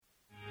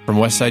From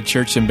Westside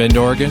Church in Bend,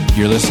 Oregon,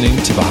 you're listening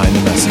to Behind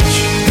the Message.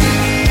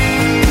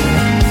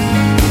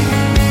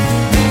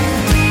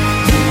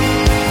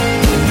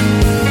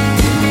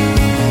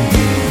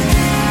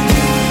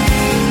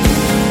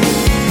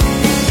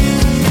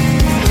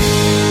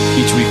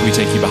 Each week we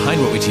take you behind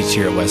what we teach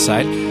here at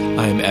Westside.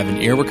 I'm Evan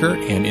Earwicker,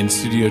 and in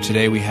studio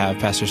today we have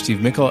Pastor Steve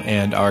Mickel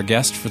and our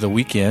guest for the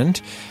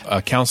weekend,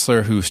 a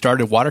counselor who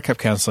started Watercup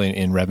counseling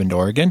in Redmond,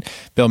 Oregon,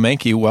 Bill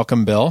Mahnke.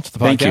 Welcome, Bill, to the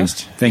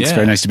podcast. Thank you. Thanks.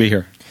 Very nice to be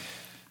here.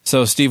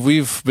 So, Steve,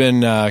 we've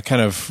been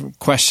kind of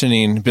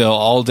questioning Bill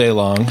all day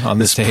long on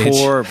the stage.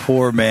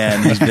 Poor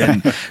man. He's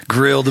been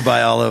grilled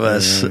by all of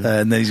us,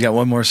 and then he's got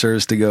one more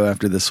service to go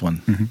after this one.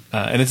 Mm-hmm.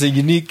 And it's a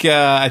unique,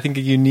 I think,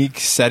 a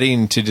unique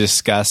setting to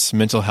discuss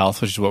mental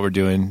health, which is what we're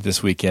doing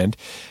this weekend.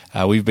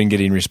 We've been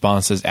getting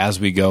responses as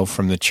we go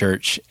from the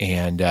church,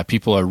 and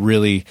people are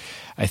really,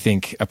 I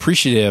think,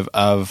 appreciative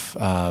of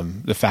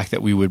the fact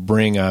that we would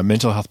bring a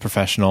mental health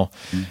professional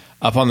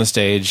up on the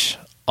stage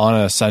on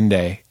a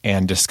Sunday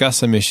and discuss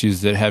some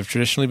issues that have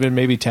traditionally been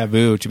maybe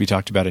taboo to be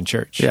talked about in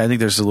church. Yeah, I think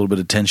there's a little bit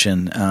of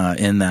tension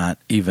in that,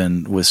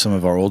 even with some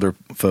of our older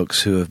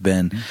folks who've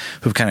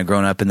kind of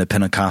grown up in the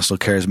Pentecostal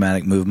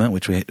charismatic movement,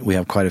 which we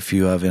have quite a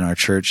few of in our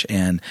church,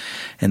 and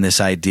this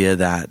idea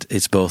that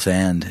it's both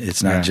and.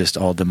 It's not just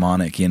all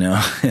demonic, you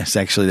know. It's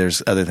actually,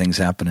 there's other things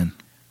happening.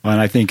 Well,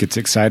 and I think it's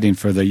exciting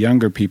for the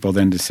younger people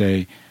then to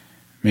say,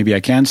 maybe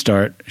I can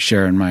start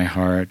sharing my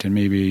heart, and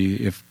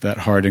maybe if that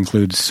heart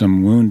includes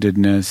some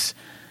woundedness,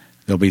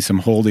 there'll be some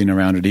holding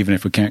around it, even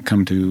if we can't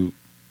come to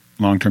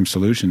long-term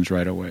solutions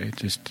right away,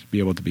 just to be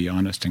able to be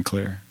honest and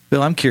clear.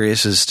 Bill, I'm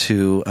curious as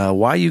to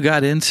why you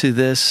got into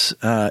this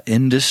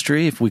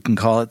industry, if we can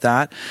call it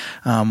that.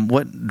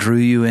 What drew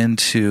you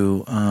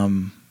into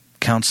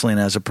counseling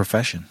as a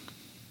profession?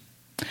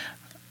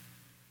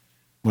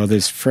 Well,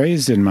 there's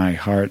phrase in my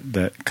heart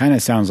that kind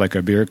of sounds like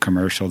a beer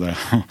commercial, that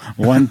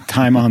one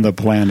time on the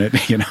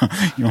planet, you know,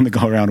 you only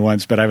go around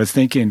once. But I was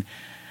thinking,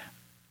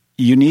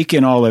 unique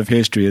in all of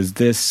history is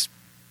this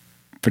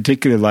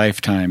particular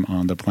lifetime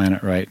on the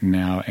planet right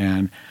now.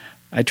 And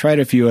I tried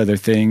a few other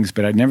things,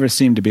 but I never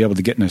seemed to be able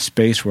to get in a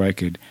space where I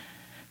could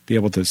be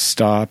able to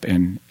stop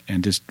and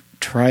just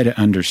try to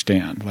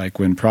understand. Like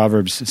when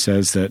Proverbs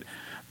says that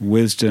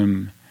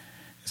wisdom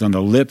is on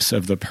the lips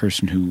of the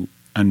person who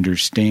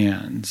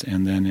understands.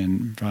 And then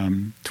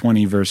in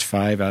 20 verse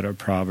 5 out of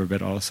Proverb,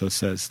 it also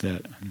says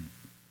that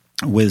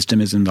wisdom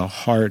is in the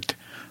heart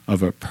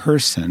of a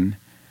person,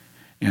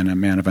 and a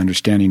man of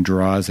understanding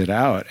draws it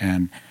out.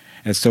 And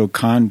it's so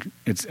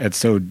it's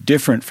so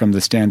different from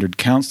the standard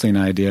counseling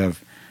idea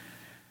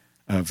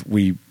of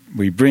we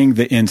bring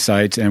the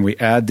insights and we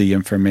add the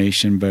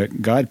information,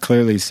 but God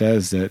clearly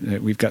says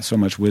that we've got so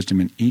much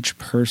wisdom in each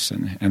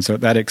person. And so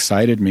that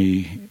excited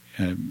me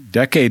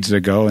decades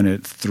ago, and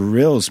it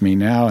thrills me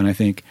now, and I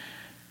think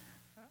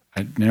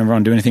I never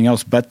want to do anything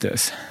else but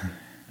this.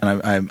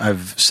 And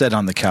I've sat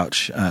on the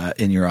couch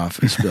in your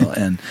office, Bill,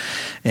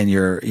 and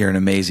you're an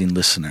amazing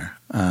listener.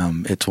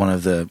 It's one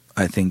of the,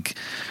 I think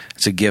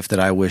it's a gift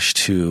that I wish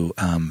to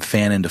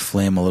fan into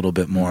flame a little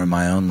bit more in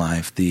my own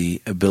life,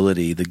 the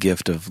ability, the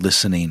gift of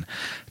listening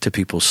to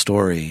people's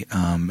story,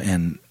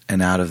 and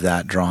out of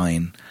that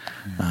drawing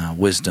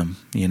wisdom,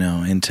 you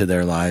know, into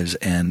their lives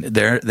and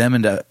them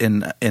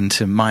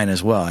into mine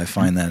as well. I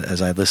find that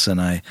as I listen,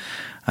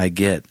 I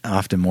get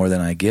often more than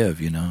I give,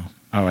 you know.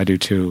 Oh, I do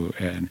too.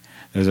 And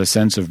there's a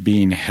sense of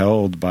being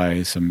held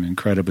by some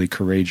incredibly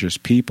courageous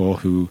people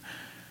who,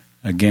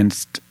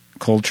 against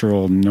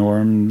cultural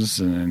norms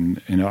and,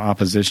 you know,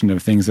 opposition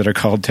of things that are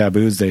called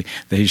taboos,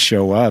 they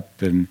show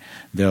up and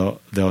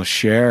they'll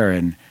share,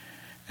 and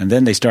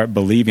then they start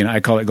believing. I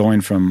call it going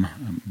from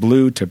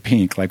blue to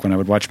pink, like when I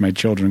would watch my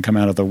children come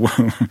out of the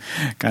womb,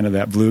 kind of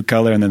that blue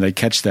color, and then they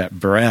catch that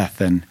breath,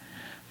 and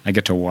I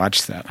get to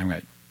watch that. I'm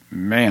like,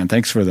 man,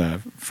 thanks for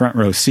the front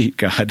row seat,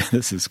 God.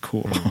 This is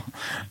cool.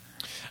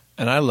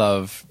 And I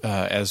love,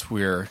 as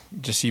we're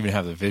just even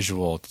have the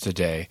visual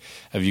today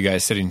of you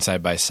guys sitting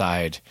side by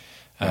side,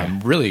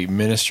 really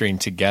ministering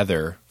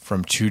together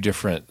from two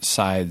different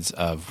sides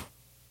of,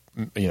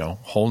 you know,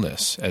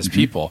 wholeness as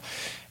people.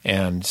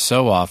 And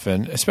so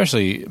often,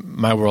 especially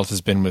my world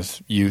has been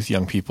with youth,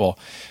 young people,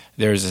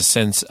 there's a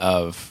sense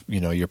of, you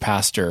know, your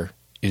pastor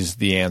is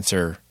the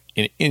answer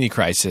in any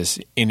crisis,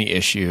 any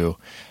issue,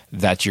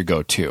 that's your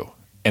go-to.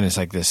 And it's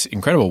like this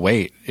incredible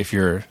weight, if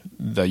you're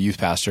the youth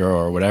pastor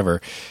or whatever,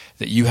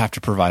 that you have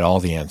to provide all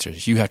the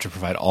answers. You have to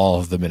provide all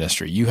of the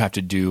ministry. You have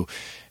to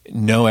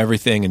know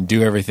everything and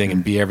do everything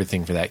and be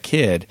everything for that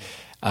kid.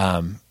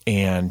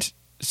 And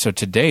so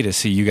today, to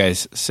see you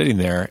guys sitting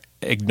there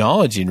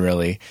acknowledging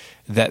really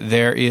that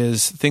there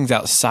is things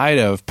outside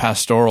of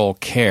pastoral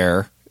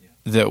care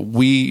that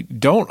we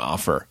don't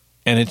offer.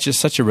 And it's just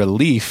such a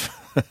relief,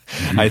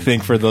 I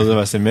think, for those of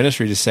us in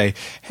ministry to say,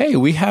 hey,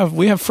 we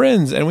have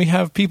friends and we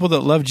have people that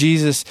love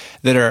Jesus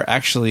that are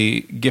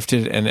actually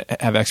gifted and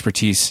have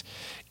expertise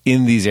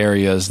in these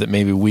areas that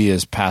maybe we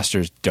as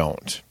pastors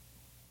don't.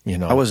 You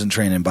know, I wasn't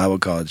trained in Bible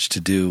college to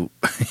do,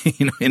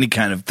 any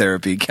kind of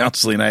therapy,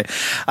 counseling. I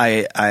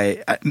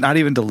not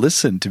even to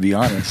listen, to be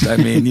honest. I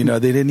mean, they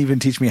didn't even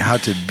teach me how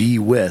to be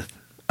with.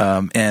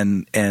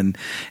 And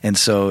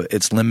so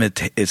it's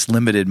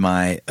limited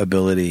my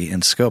ability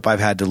and scope. I've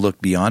had to look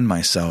beyond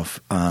myself,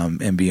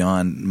 and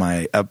beyond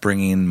my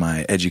upbringing,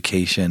 my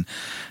education,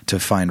 to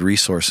find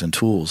resource and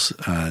tools,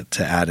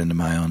 to add into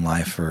my own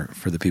life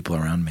for the people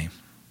around me.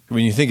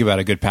 When you think about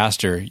a good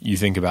pastor, you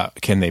think about,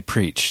 can they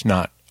preach?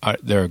 Not,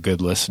 they're a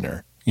good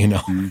listener,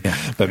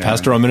 But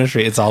pastoral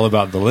ministry, it's all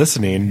about the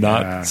listening,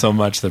 not so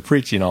much the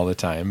preaching all the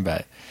time,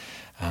 but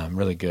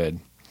really good.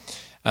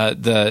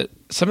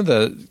 Some of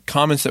the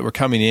comments that were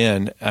coming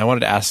in, I wanted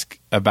to ask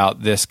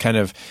about this kind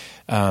of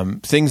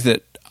things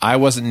that I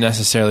wasn't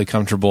necessarily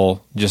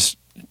comfortable just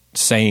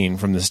saying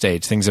from the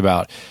stage, things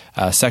about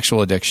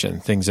sexual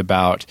addiction, things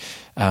about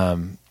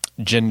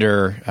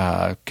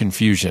gender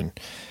confusion,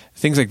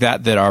 things like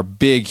that are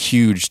big,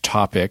 huge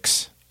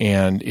topics.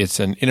 And it's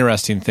an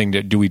interesting thing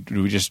do we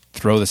just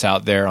throw this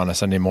out there on a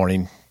Sunday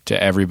morning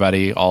to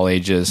everybody, all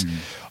ages?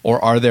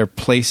 Or are there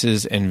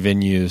places and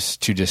venues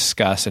to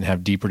discuss and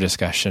have deeper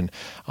discussion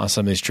on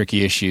some of these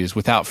tricky issues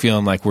without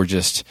feeling like we're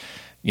just,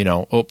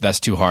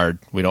 that's too hard.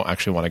 We don't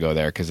actually want to go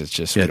there because it's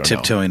just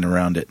tiptoeing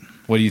around it.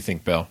 What do you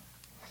think, Bill?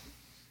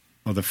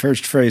 Well, the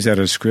first phrase out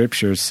of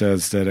Scripture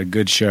says that a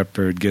good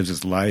shepherd gives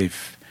his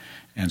life.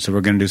 And so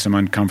we're going to do some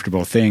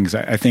uncomfortable things.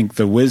 I think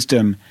the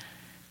wisdom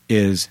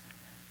is,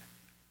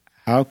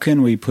 how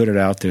can we put it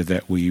out there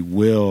that we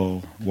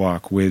will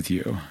walk with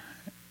you?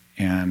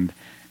 And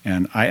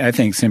I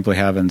think simply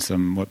having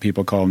some what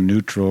people call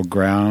neutral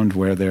ground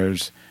where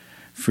there's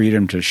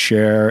freedom to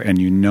share and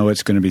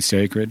it's going to be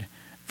sacred.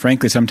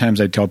 Frankly,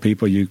 sometimes I tell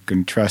people you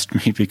can trust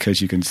me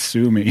because you can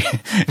sue me.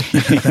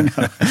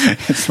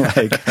 It's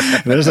like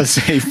there's a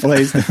safe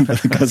place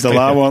because the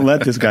law won't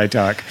let this guy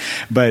talk.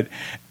 But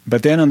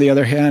then on the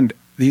other hand,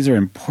 these are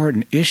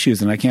important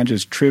issues, and I can't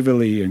just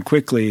trivially and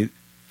quickly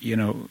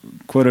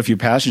quote a few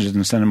passages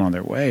and send them on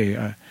their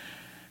way.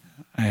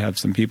 I have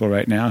some people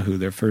right now who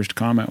their first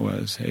comment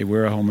was, "Hey,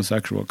 we're a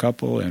homosexual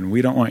couple, and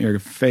we don't want your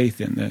faith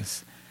in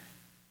this."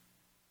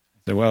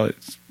 I said,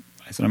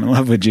 I said, I'm in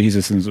love with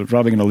Jesus, and it's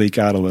probably going to leak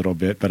out a little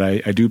bit, but I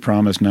do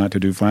promise not to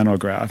do flannel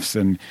graphs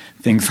and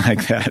things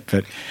like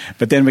that.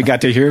 But then we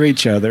got to hear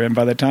each other, and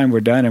by the time we're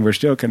done and we're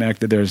still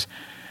connected,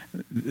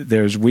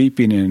 there's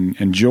weeping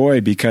and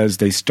joy because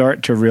they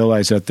start to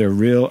realize that their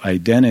real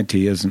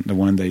identity isn't the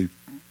one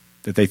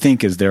that they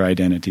think is their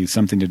identity,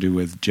 something to do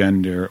with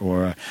gender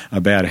or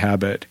a bad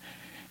habit.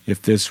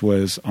 If this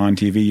was on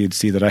TV, you'd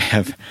see that I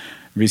have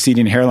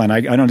receding hairline. I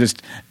don't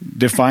just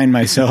define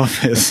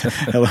myself as,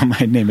 hello, my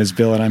name is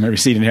Bill and I'm a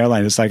receding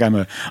hairline. It's like I'm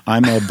a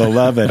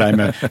beloved.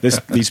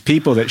 These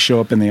people that show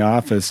up in the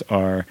office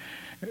are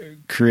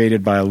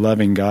created by a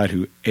loving God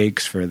who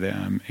aches for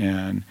them.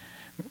 And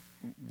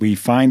we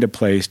find a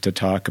place to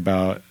talk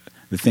about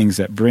the things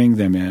that bring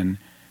them in,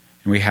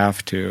 and we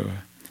have to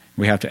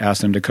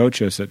ask them to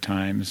coach us at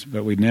times,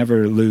 but we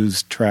never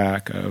lose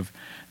track of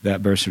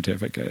that birth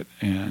certificate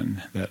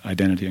and that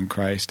identity in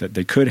Christ that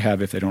they could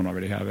have if they don't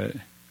already have it.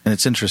 And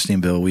it's interesting,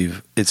 Bill.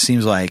 It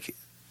seems like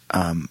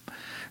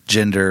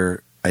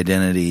gender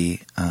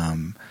identity,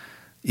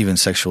 even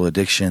sexual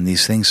addiction,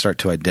 these things start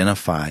to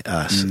identify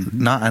us.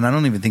 And I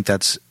don't even think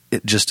that's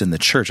just in the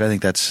church. I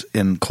think that's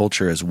in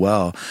culture as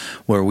well,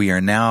 where we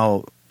are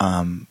now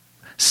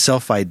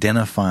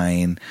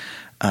self-identifying.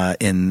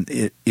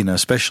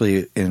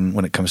 Especially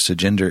when it comes to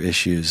gender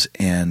issues,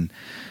 and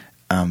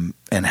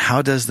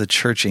how does the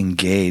church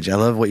engage? I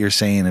love what you're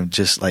saying of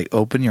just like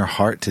open your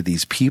heart to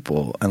these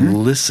people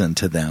and listen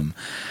to them.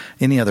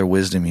 Any other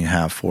wisdom you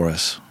have for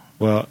us?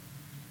 Well,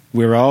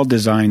 we're all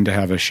designed to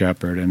have a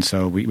shepherd, and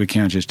so we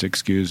can't just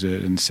excuse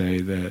it and say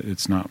that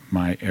it's not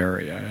my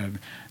area.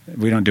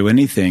 We don't do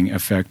anything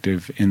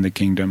effective in the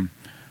kingdom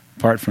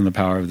apart from the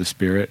power of the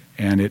Spirit,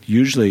 and it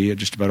usually,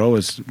 just about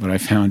always, what I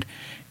found,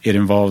 it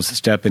involves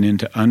stepping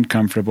into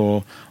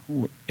uncomfortable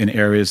in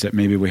areas that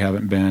maybe we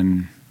haven't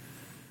been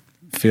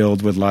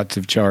filled with lots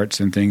of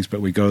charts and things,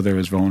 but we go there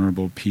as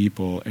vulnerable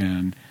people,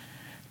 and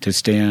to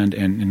stand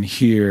and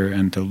hear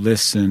and to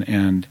listen,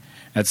 and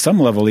at some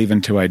level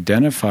even to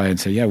identify and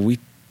say, we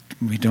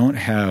don't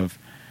have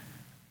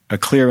a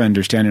clear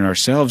understanding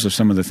ourselves of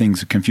some of the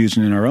things,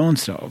 confusion in our own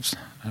selves.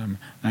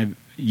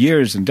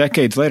 Years and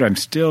decades later, I'm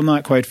still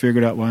not quite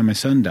figured out why my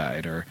son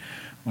died, or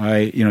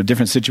why,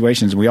 different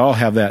situations. We all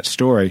have that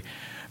story,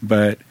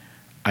 but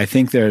I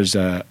think there's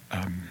a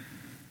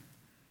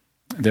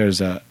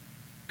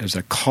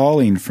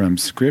calling from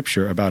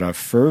Scripture about a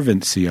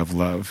fervency of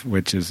love,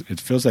 which is,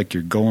 it feels like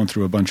you're going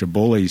through a bunch of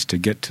bullies to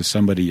get to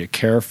somebody you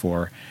care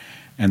for,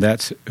 and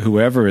that's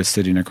whoever is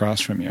sitting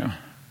across from you,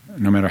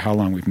 no matter how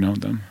long we've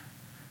known them.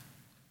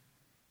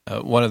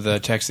 One of the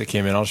texts that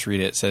came in, I'll just read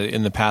it. It said,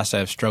 "In the past, I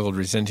have struggled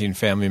resenting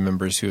family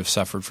members who have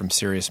suffered from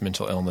serious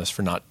mental illness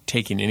for not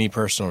taking any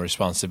personal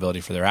responsibility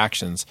for their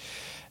actions.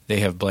 They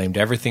have blamed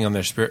everything on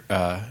their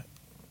spiritual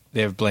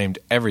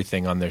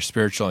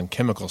and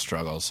chemical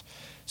struggles.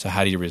 So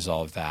how do you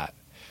resolve that?"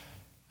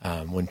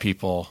 when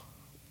people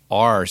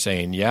are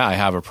saying, yeah, I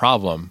have a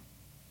problem,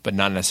 but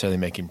not necessarily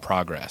making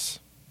progress.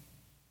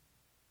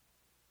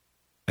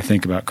 I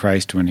think about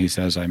Christ when he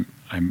says, I'm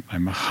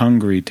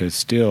hungry to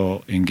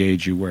still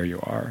engage you where you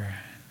are.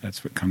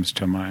 That's what comes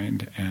to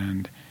mind.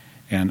 And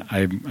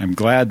I'm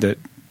glad that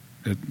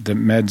the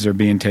meds are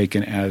being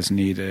taken as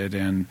needed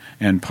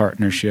and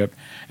partnership.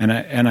 And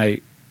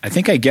I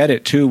think I get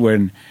it too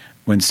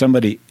when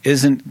somebody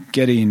isn't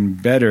getting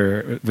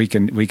better, we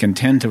can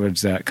tend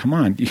towards that. Come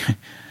on,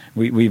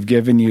 we've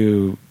given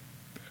you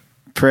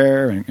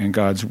prayer and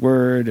God's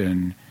word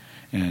and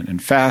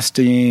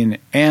fasting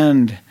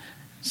and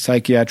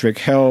psychiatric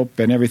help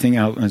and everything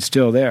else, and it's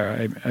still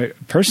there. I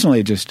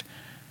personally there's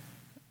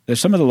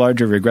some of the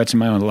larger regrets in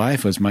my own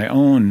life was my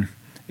own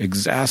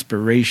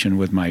exasperation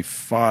with my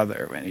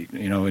father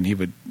when he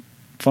would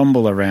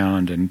fumble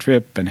around and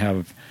trip and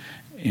have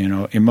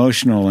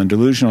emotional and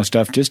delusional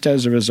stuff just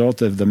as a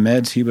result of the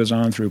meds he was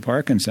on through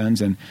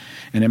Parkinson's. And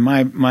in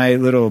my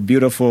little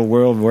beautiful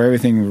world where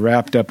everything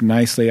wrapped up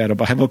nicely out of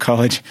Bible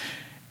college,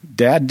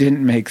 Dad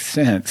didn't make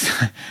sense.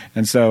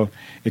 And so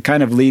it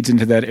kind of leads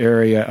into that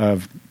area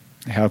of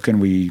how can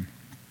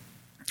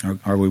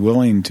are we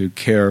willing to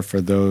care for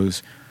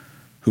those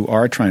who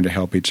are trying to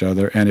help each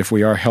other? And if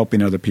we are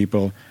helping other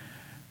people,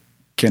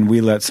 can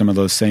we let some of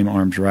those same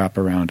arms wrap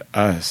around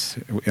us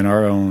in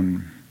our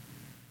own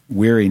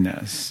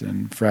weariness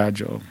and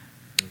fragile?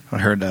 I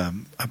heard a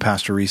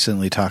pastor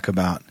recently talk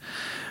about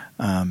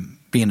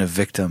being a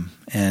victim,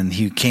 and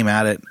he came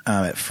at it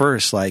at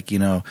first like,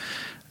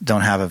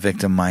 don't have a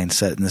victim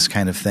mindset and this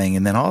kind of thing.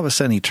 And then all of a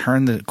sudden he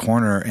turned the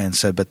corner and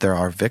said, but there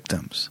are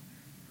victims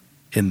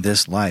in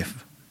this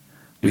life.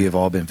 We have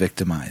all been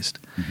victimized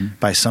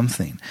by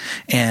something.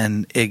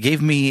 And it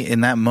gave me,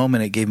 in that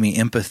moment, it gave me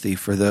empathy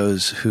for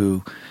those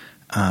who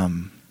are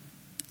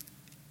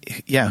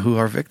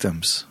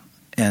victims.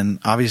 And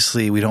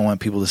obviously we don't want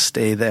people to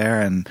stay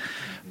there,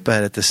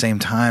 but at the same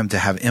time to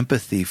have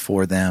empathy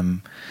for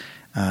them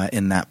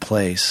in that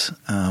place,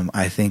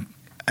 I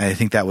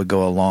think that would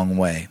go a long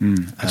way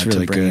that's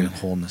really to bringing good.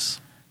 Wholeness.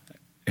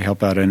 I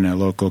help out in a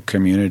local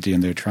community,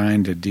 and they're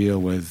trying to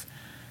deal with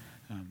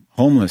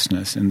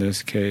homelessness in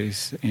this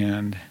case.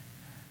 And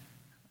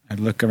I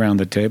look around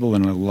the table,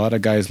 and a lot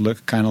of guys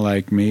look kind of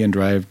like me and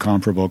drive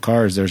comparable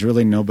cars. There's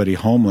really nobody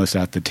homeless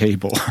at the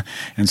table.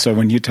 And so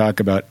when you talk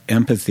about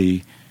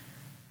empathy,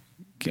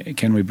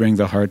 can we bring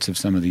the hearts of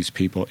some of these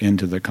people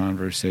into the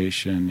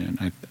conversation?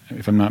 And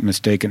if I'm not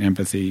mistaken,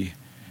 empathy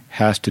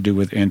has to do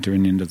with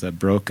entering into the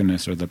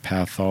brokenness or the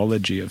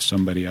pathology of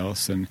somebody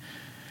else. And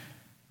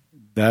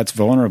that's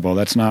vulnerable.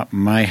 That's not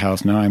my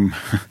house. Now I'm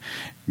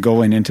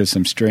going into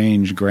some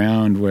strange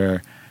ground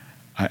where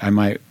I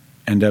might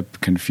end up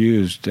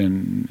confused.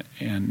 And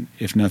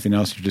if nothing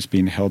else, you're just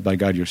being held by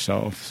God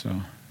yourself. So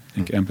I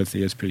think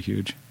empathy is pretty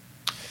huge.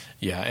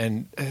 Yeah,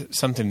 and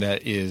something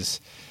that is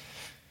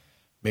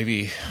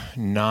maybe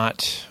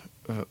not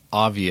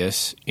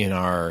obvious in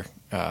our,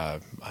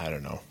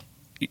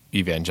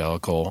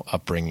 evangelical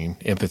upbringing,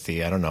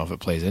 empathy. I don't know if it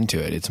plays into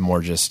it. It's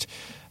more just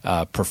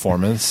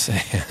performance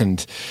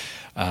and,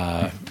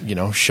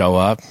 show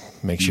up,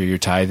 make sure you're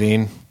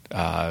tithing,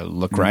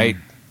 look right,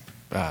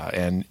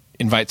 and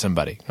invite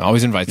somebody.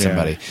 Always invite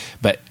somebody.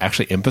 But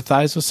actually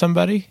empathize with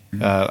somebody.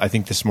 I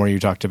think this morning you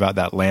talked about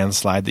that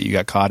landslide that you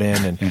got caught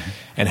in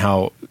and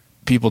how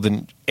people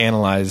didn't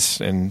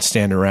analyze and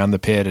stand around the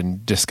pit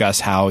and discuss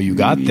how you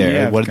got there.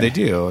 Yeah, what did they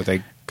do?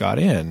 They got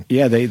in.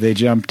 Yeah, they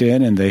jumped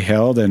in and they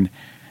held, and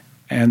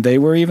they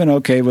were even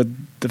okay with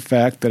the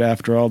fact that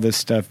after all this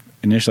stuff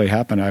initially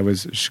happened, I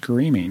was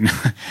screaming.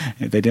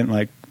 They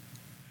didn't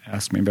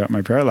ask me about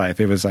my prayer life.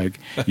 It was like,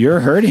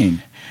 you're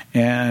hurting.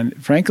 And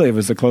frankly, it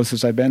was the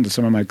closest I've been to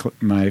some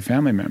of my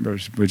family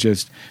members, were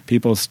just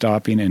people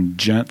stopping and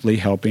gently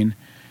helping.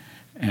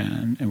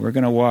 And we're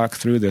going to walk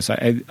through this.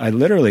 I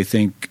literally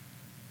think,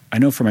 I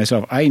know for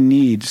myself, I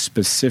need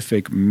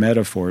specific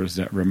metaphors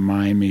that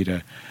remind me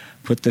to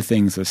put the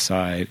things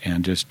aside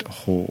and just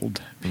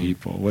hold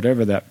people,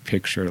 whatever that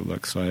picture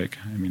looks like.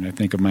 I mean, I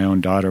think of my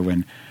own daughter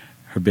when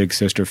her big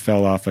sister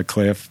fell off a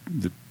cliff,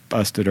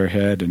 busted her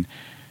head, and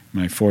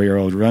my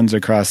 4-year-old runs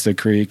across the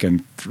creek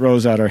and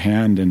throws out her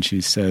hand, and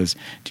she says,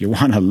 "Do you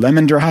want a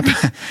lemon drop?"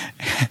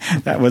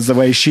 That was the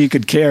way she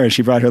could care.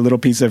 She brought her little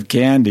piece of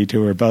candy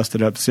to her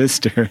busted up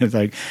sister. It's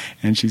like,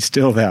 and she's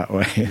still that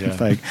way. Yeah.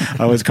 It's like,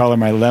 I always call her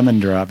my lemon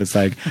drop. It's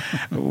like,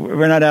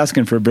 we're not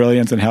asking for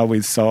brilliance and how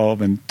we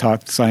solve and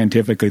talk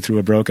scientifically through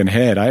a broken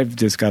head. I've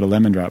just got a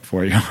lemon drop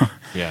for you.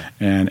 Yeah.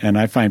 And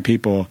I find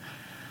people,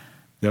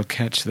 they'll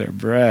catch their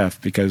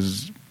breath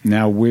because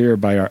now we're,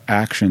 by our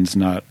actions,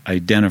 not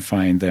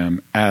identifying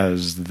them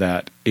as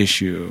that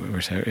issue.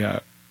 We're saying, yeah,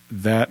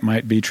 that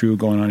might be true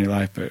going on in your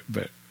life,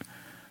 but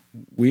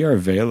we are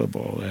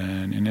available,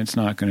 and it's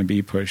not going to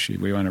be pushy.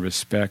 We want to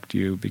respect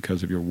you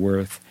because of your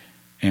worth,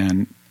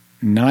 and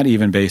not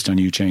even based on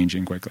you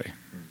changing quickly.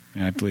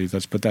 And please,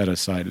 let's put that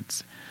aside.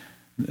 It's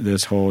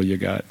this whole, you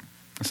got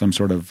some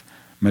sort of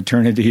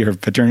maternity or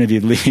paternity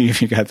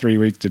leave, you got 3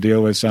 weeks to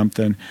deal with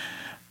something,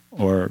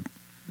 or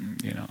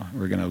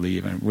we're going to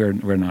leave, and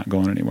we're not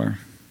going anywhere.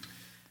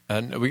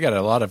 And we got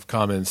a lot of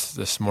comments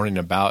this morning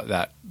about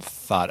that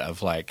thought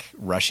of like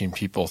rushing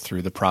people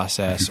through the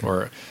process,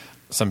 or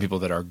some people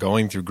that are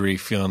going through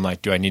grief feeling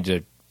like, do I need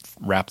to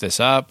wrap this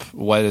up?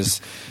 What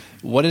is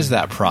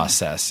that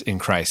process in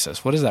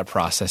crisis? What is that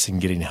process in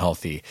getting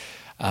healthy?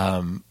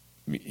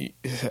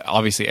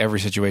 Obviously, every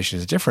situation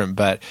is different,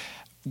 but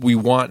we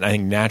want, I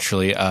think,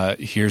 naturally,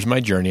 here's my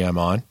journey I'm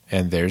on,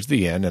 and there's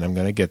the end, and I'm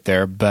going to get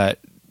there. But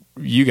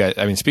you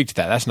guys, speak to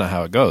that. That's not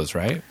how it goes,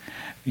 right?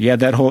 Yeah,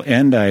 that whole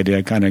end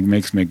idea kind of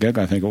makes me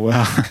giggle. I think, well,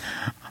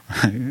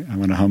 I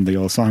want to hum the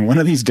old song, one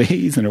of these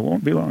days, and it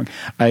won't be long.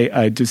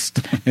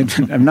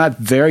 I'm not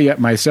there yet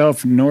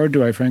myself, nor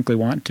do I frankly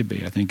want to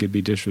be. I think it'd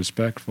be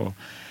disrespectful.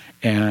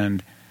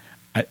 And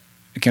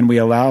can we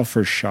allow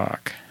for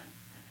shock?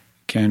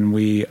 Can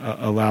we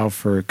allow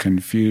for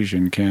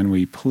confusion? Can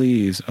we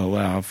please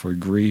allow for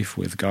grief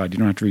with God? You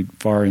don't have to read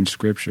far in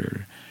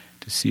Scripture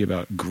to see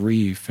about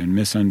grief and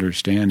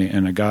misunderstanding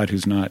and a God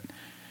who's not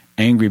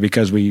angry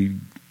because we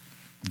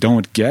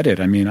don't get it.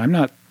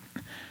 If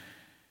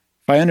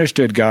I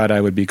understood God, I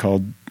would be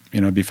called,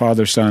 be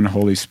Father, Son,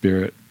 Holy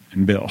Spirit,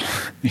 and Bill.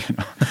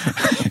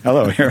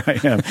 Hello, here I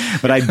am.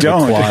 But I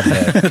don't.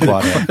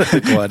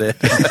 Quadhead.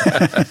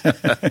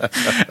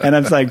 And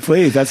I'm like,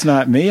 please, that's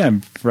not me.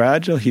 I'm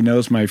fragile. He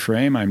knows my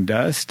frame. I'm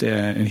dust,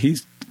 and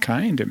he's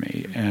kind to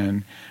me.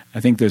 And I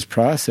think this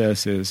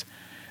process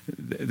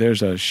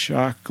there's a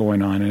shock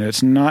going on, and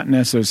it's not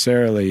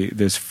necessarily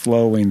this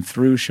flowing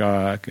through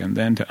shock and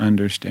then to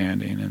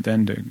understanding and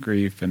then to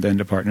grief and then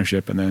to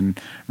partnership and then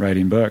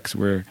writing books.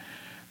 We're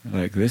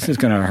like, this is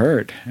going to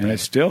hurt, and it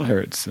still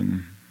hurts.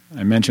 And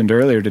I mentioned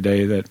earlier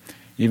today that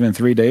even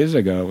 3 days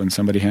ago when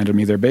somebody handed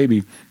me their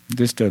baby,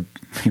 just to,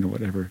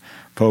 whatever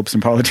popes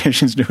and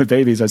politicians do with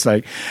babies,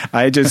 I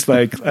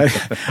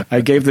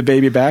gave the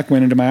baby back,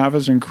 went into my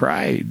office and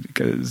cried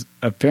because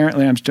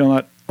apparently I'm still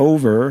not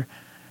over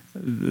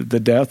the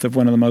death of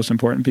one of the most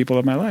important people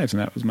of my life, and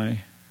that was my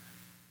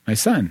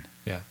son.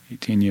 Yeah,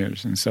 18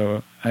 years. And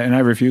so, I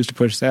refuse to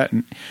push that,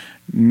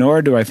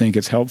 nor do I think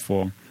it's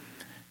helpful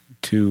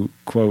to,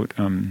 quote,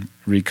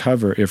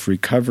 recover if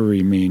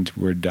recovery means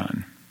we're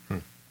done.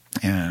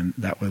 And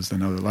that was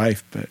another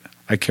life, but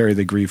I carry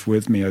the grief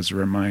with me as a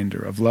reminder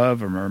of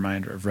love, a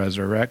reminder of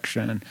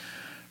resurrection,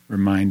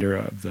 reminder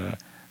of the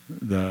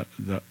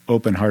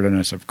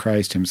open-heartedness of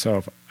Christ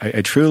himself.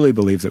 I truly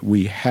believe that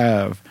we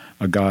have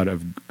a God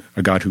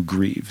who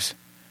grieves.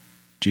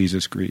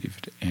 Jesus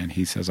grieved, and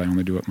he says, I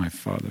only do what I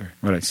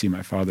see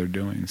my Father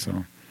doing.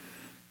 So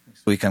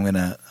this week I'm going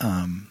to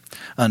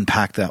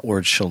unpack that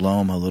word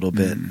shalom a little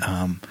bit,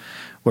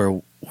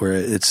 where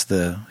it's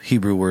the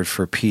Hebrew word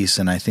for peace,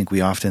 and I think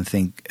we often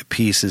think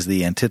peace is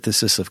the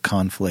antithesis of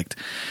conflict.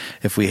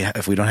 If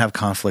we don't have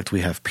conflict,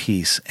 we have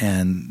peace,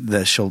 and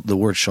the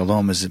word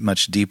shalom is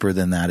much deeper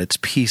than that. It's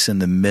peace in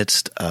the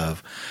midst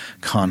of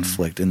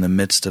conflict, in the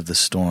midst of the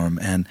storm.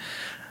 And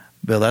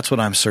Bill, that's what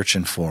I'm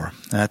searching for.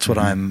 That's what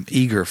I'm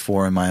eager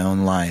for in my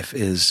own life,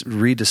 is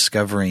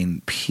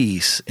rediscovering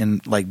peace in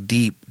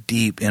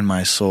deep in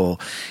my soul,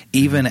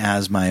 even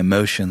as my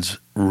emotions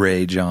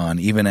rage on,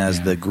 even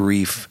as the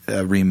grief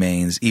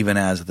remains, even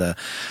as the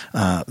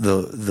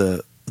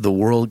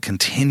world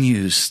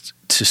continues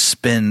to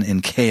spin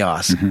in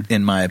chaos,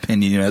 in my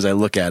opinion, as I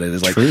look at it.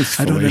 It's like,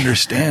 I don't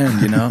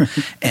understand,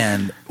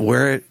 and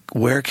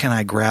where can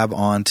I grab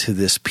onto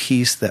this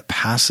peace that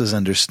passes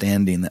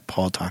understanding that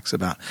Paul talks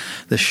about,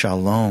 the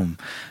shalom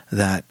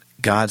that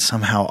God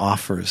somehow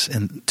offers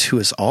to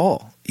us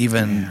all,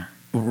 even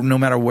no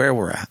matter where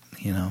we're at,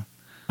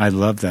 I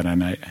love that,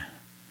 and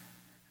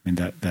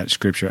that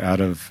scripture out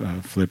of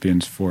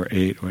Philippians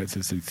 4:8, where it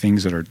says the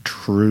things that are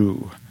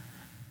true.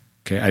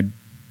 Okay, I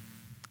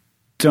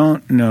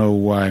don't know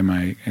why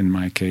in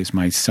my case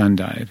my son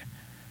died,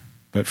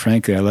 but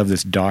frankly I love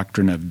this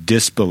doctrine of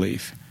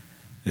disbelief,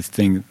 this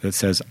thing that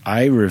says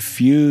I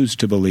refuse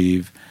to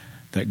believe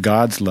that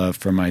God's love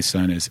for my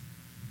son is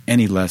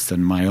any less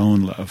than my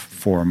own love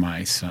for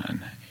my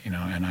son,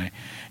 and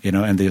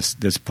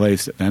this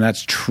place, and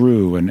that's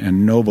true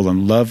and noble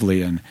and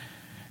lovely, and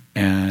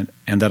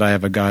that I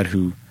have a God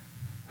who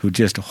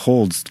just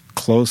holds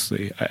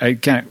closely. I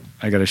got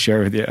to share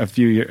with you a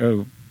few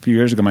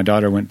years ago, my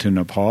daughter went to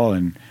Nepal,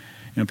 and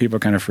people were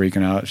kind of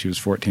freaking out. She was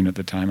 14 at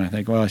the time. And I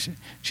think, well,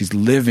 she's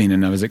living,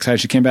 and I was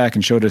excited. She came back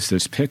and showed us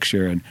this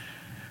picture, and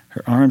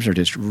her arms are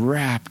just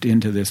wrapped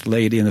into this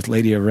lady, and this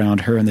lady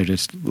around her, and they're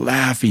just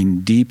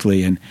laughing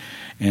deeply.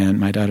 And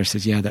my daughter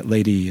says, yeah, that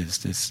lady is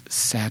just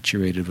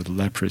saturated with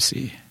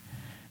leprosy.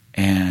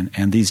 And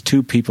these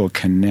two people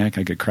connect.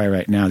 I could cry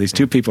right now. These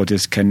two people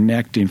just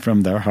connecting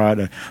from their heart,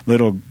 a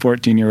little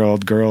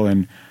 14-year-old girl,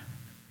 and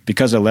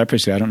because of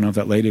leprosy, I don't know if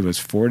that lady was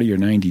 40 or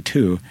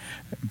 92,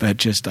 but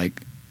just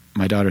like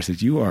my daughter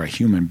says, you are a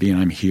human being,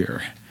 I'm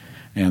here.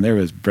 And there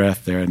was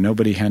breath there, and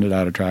nobody handed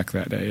out a tract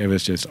that day. It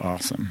was just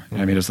awesome.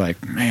 It's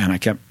like, man, I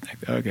kept,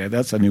 okay,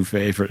 that's a new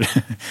favorite.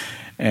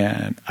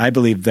 And I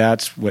believe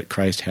that's what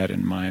Christ had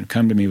in mind.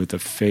 Come to me with the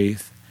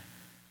faith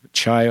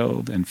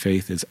child, and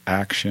faith is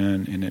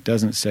action. And it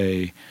doesn't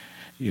say,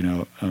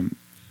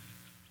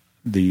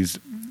 these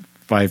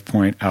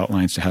 5-point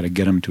outlines to how to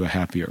get them to a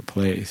happier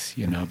place,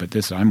 but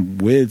this, I'm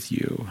with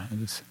you,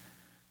 this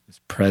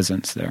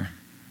presence there.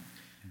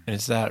 And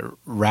it's that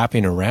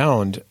wrapping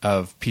around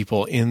of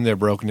people in their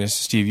brokenness.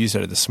 Steve, you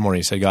said it this morning.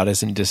 You said God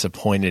isn't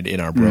disappointed in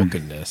our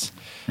brokenness.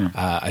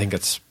 I think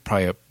that's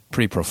probably a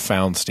pretty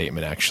profound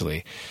statement,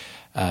 actually,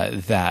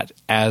 that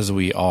as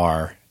we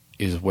are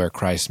is where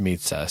Christ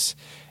meets us.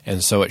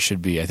 And so it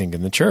should be, I think,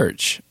 in the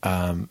church,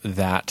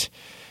 that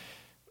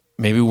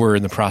maybe we're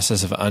in the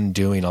process of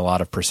undoing a lot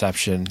of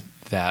perception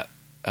that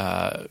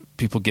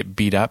people get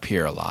beat up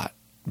here a lot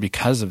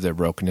because of their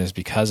brokenness,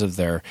 because of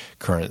their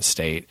current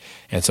state.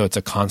 And so it's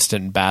a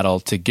constant battle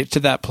to get to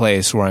that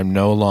place where I'm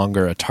no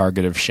longer a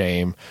target of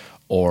shame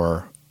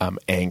or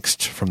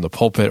angst from the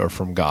pulpit or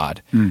from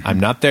God. I'm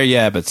not there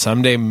yet, but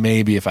someday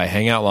maybe if I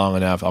hang out long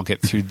enough, I'll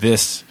get through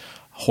this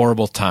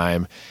horrible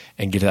time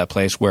and get to that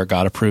place where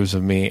God approves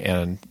of me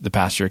and the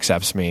pastor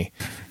accepts me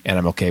and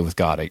I'm okay with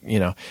God,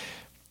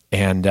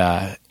 And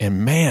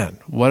man,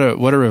 what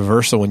a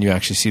reversal when you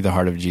actually see the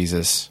heart of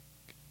Jesus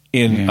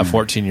in a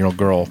 14-year-old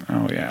girl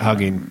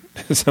hugging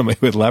somebody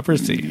with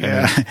leprosy.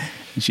 Yeah.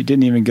 She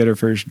didn't even get her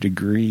first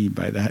degree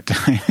by that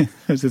time.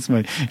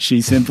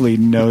 She simply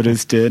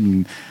noticed it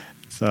and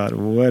thought,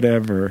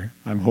 whatever,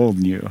 I'm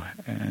holding you.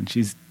 And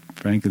she's,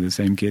 frankly, the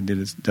same kid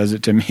does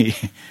it to me.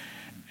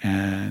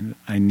 And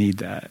I need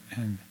that.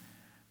 And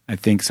I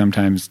think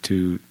sometimes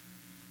to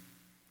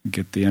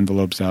get the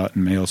envelopes out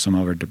and mail some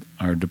of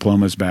our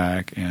diplomas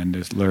back and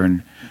just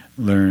learn,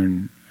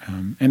 and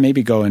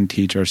maybe go and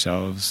teach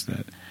ourselves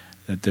that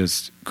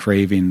this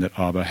craving that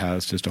Abba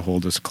has just to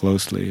hold us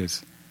closely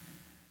is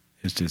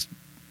just,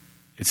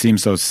 it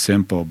seems so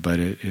simple, but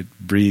it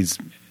breathes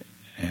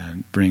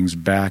and brings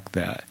back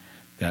that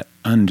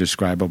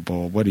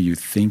undescribable, what are you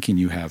thinking,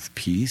 you have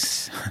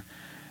peace?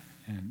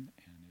 and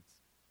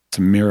it's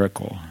a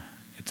miracle.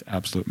 It's an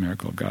absolute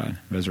miracle of God,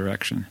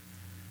 resurrection.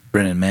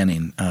 Brennan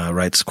Manning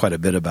writes quite a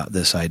bit about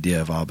this idea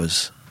of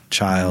Abba's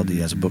child. He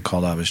has a book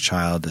called Abba's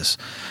Child.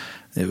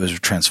 It was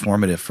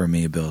transformative for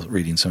me, Bill,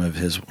 reading some of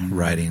his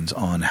writings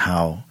on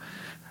how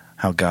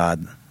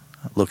God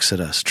looks at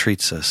us,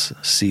 treats us,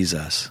 sees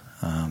us.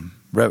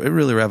 It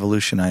really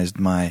revolutionized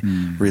my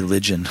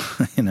religion,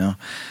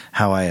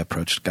 how I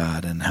approached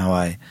God and how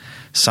I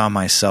saw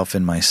myself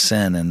in my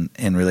sin and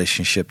in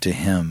relationship to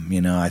Him.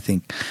 I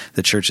think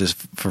the church is,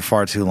 for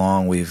far too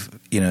long,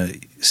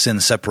 sin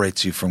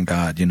separates you from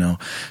God,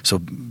 So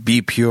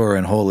be pure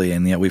and holy,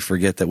 and yet we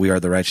forget that we are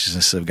the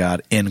righteousness of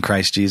God in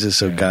Christ Jesus.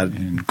 So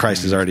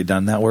Christ has already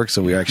done that work,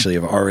 so we actually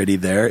are already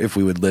there if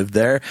we would live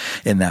there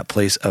in that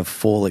place of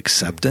full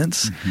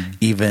acceptance,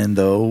 even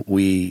though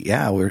we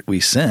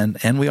sin,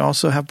 and we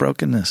also have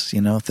brokenness,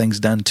 things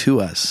done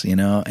to us,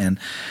 and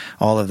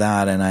all of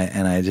that. And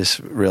I just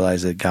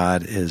realized that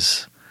God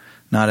is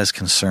not as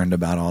concerned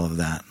about all of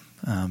that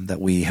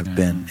that we have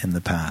been in the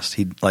past.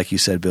 He, like you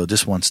said, Bill,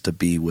 just wants to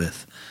be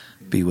with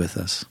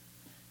us.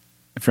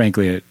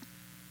 Frankly,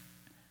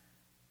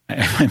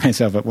 I find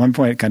myself at one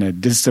point kind of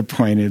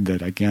disappointed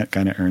that I can't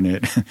kind of earn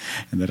it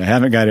and that I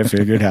haven't got it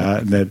figured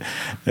out, and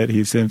that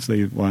He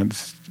simply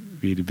wants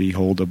me to be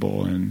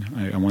holdable,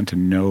 and I want to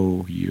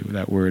know you.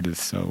 That word is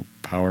so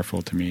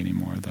powerful to me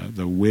anymore.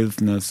 The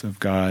withness of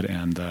God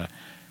and the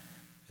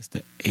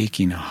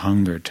aching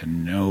hunger to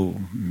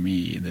know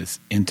me, this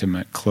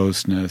intimate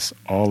closeness,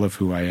 all of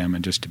who I am,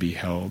 and just to be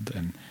held.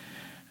 And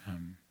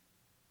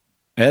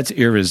that's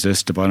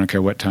irresistible. I don't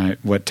care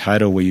what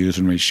title we use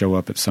when we show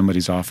up at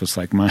somebody's office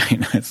like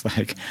mine. It's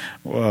like,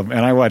 well,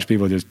 and I watch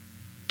people just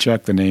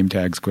chuck the name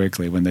tags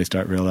quickly when they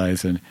start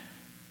realizing,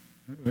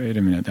 wait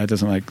a minute, that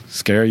doesn't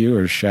scare you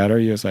or shatter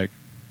you. It's like,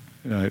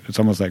 it's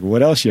almost like,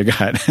 what else you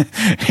got?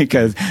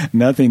 Because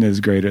nothing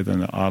is greater than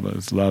the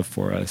Abba's love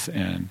for us.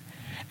 And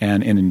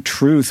in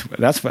truth,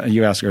 that's what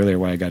you asked earlier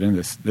why I got into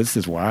this. This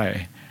is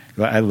why.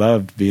 I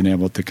love being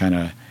able to kind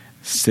of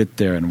sit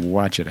there and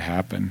watch it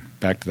happen.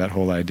 Back to that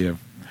whole idea of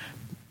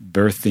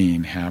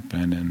birthing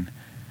happen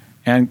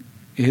and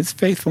His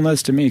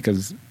faithfulness to me,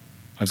 because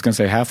I was going to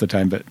say half the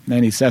time, but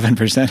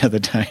 97% of the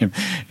time,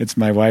 it's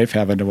my wife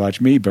having to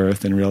watch me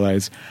birth and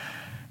realize,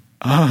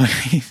 oh,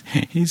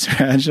 he's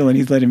fragile and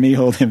He's letting me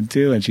hold him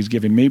too, and she's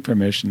giving me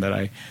permission that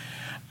I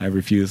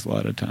refuse a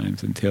lot of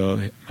times until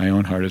my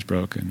own heart is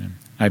broken. And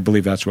I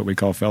believe that's what we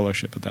call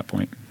fellowship at that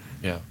point.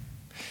 Yeah.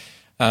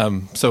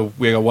 So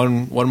we got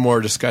one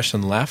more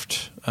discussion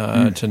left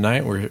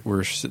tonight.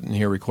 We're sitting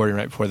here recording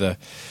right before the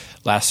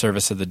last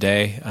service of the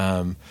day.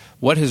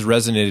 What has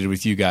resonated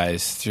with you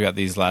guys throughout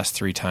these last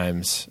 3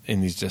 times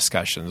in these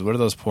discussions? What are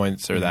those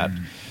points or that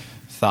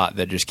thought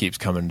that just keeps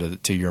coming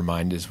to your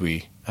mind as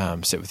we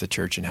sit with the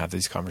church and have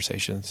these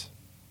conversations?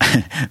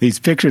 These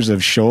pictures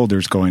of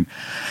shoulders going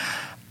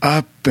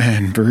up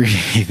and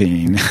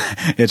breathing.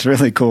 It's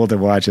really cool to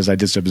watch as I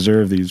just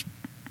observe these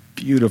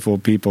beautiful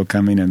people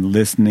coming and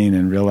listening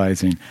and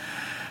realizing,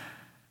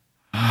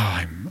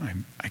 I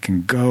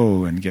can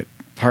go and get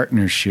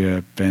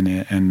partnership,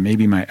 and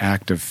maybe my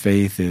act of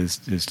faith is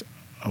just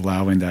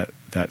allowing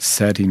that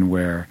setting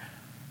where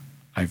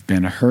I've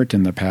been hurt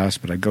in the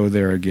past, but I go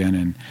there again,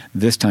 and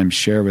this time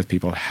share with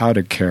people how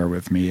to care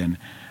with me, and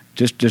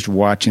just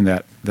watching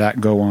that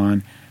go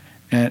on.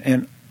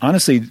 And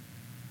honestly,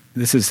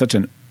 this is such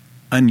an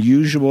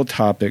unusual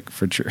topic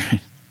for church.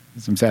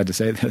 I'm sad to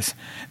say this.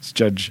 It's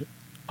judge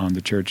on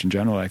the church in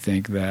general. I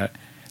think that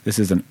this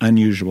is an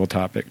unusual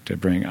topic to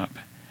bring up,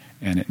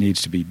 and it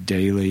needs to be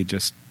daily.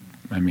 It's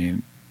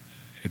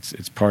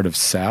part of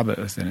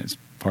Sabbath, and it's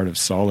part of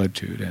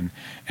solitude,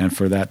 and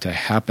for that to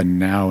happen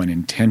now and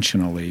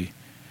intentionally,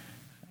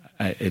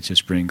 it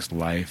just brings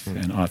life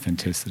and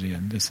authenticity,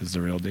 and this is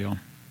the real deal.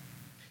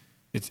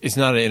 It's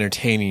not an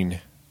entertaining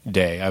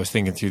day. I was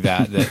thinking through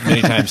that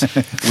many times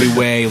we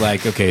weigh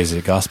like, okay, is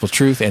it gospel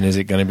truth, and is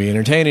it going to be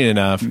entertaining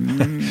enough?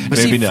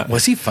 Maybe not.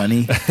 Was he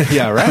funny?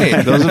 Yeah,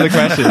 right. Those are the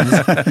questions.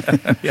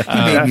 He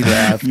made me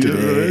laugh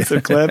today. You're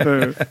so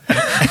clever.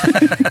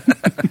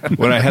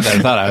 When I had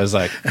that thought, I was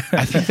like,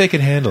 I think they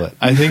can handle it.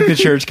 I think the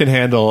church can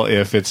handle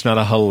if it's not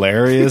a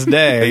hilarious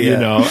day.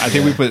 I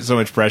think we put so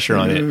much pressure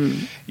on it,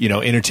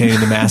 entertaining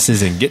the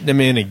masses and getting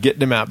them in and getting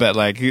them out. But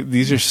like,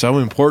 these are so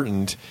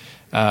important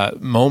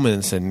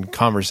moments and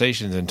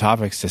conversations and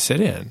topics to sit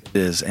in. It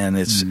is, and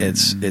it's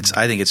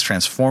I think it's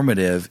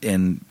transformative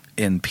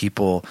in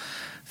people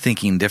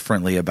thinking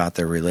differently about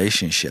their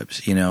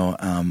relationships. We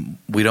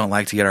don't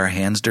like to get our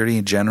hands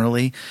dirty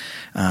generally,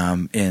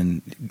 but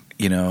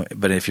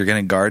if you're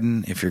going to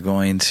garden, if you're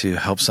going to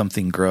help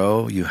something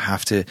grow, you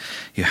have to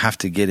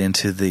get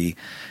into the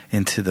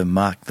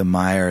muck, the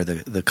mire,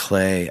 the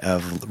clay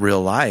of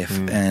real life,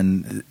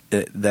 and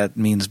that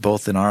means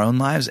both in our own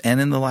lives and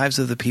in the lives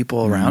of the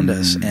people around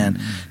us, and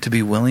to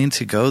be willing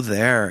to go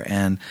there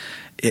and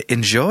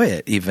enjoy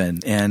it even,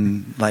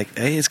 and like,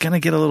 hey, it's going to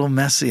get a little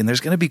messy, and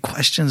there's going to be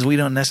questions we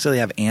don't necessarily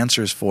have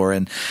answers for,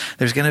 and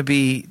there's going to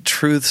be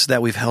truths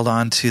that we've held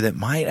on to that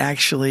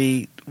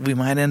we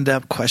might end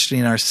up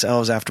questioning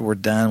ourselves after we're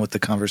done with the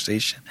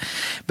conversation,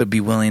 but be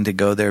willing to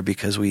go there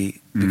because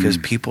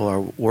people are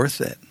worth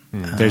it.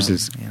 There's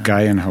this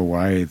guy in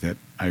Hawaii that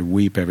I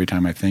weep every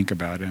time I think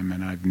about him,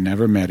 and I've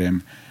never met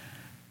him.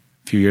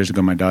 A few years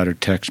ago, my daughter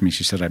texted me.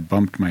 She said, I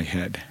bumped my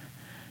head.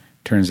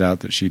 Turns out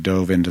that she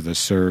dove into the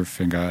surf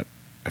and got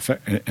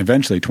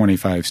eventually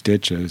 25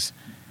 stitches.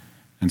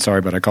 And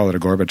sorry, but I call it a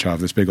Gorbachev,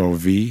 this big old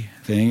V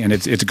thing, and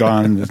it's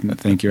gone.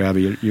 Thank you,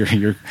 Abby.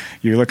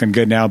 You're looking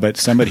good now. But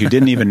somebody who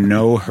didn't even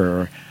know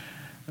her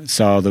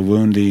saw the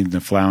wounding,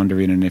 the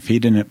floundering, and if he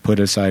didn't put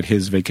aside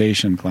his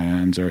vacation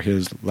plans or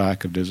his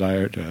lack of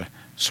desire to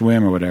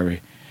swim or whatever,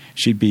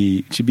 she'd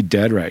be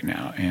dead right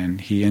now.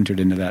 And he entered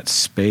into that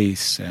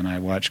space, and I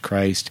watched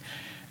Christ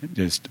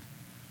just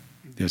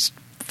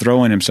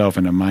throwing himself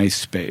into my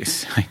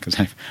space, because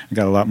I've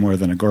got a lot more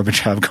than a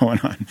Gorbachev going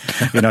on,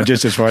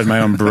 just as far as my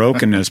own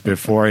brokenness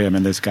before him,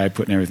 and this guy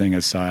putting everything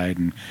aside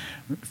and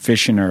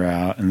fishing her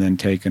out and then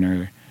taking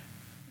her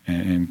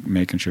and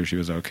making sure she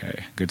was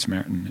okay. Good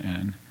Samaritan.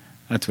 And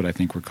that's what I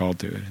think we're called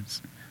to.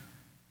 It's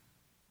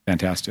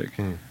fantastic.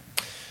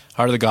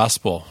 Heart of the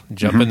gospel.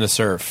 Jump in the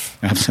surf.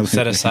 Absolutely.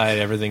 Set aside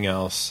everything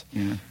else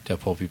to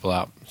pull people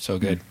out. So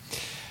good.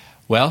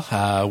 Well,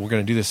 we're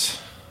going to do this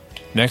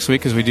next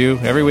week, as we do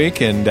every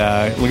week, and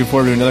looking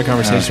forward to another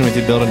conversation with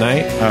you, Bill,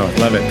 tonight. Oh,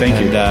 love it.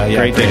 Thank you.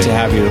 Great to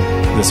have you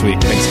this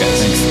week. Thanks, guys.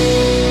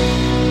 Thanks.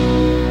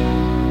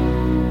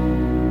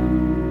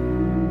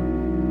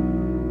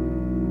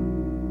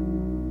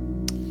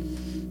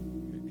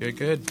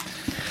 Good.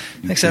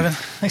 Thanks, Evan.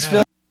 Thanks,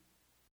 Bill.